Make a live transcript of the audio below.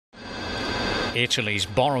Italy's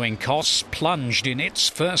borrowing costs plunged in its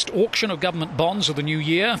first auction of government bonds of the new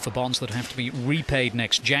year. For bonds that have to be repaid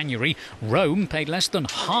next January, Rome paid less than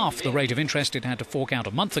half the rate of interest it had to fork out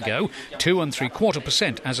a month ago,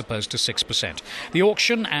 2.75% as opposed to 6%. The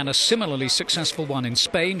auction, and a similarly successful one in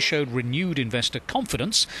Spain, showed renewed investor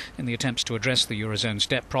confidence in the attempts to address the eurozone's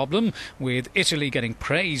debt problem, with Italy getting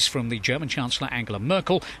praise from the German Chancellor Angela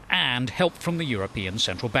Merkel and help from the European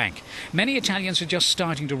Central Bank. Many Italians are just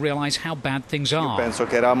starting to realise how bad things are.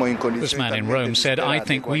 This man in Rome said, "I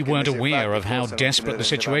think we weren't aware of how desperate the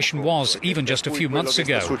situation was even just a few months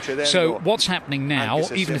ago. So what's happening now,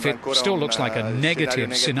 even if it still looks like a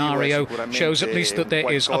negative scenario, shows at least that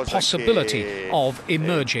there is a possibility of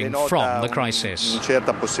emerging from the crisis."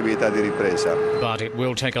 But it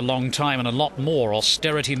will take a long time and a lot more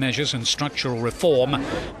austerity measures and structural reform.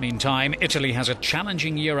 Meantime, Italy has a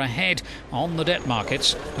challenging year ahead on the debt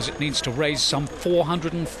markets as it needs to raise some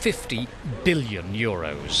 450 billion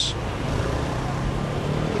euros.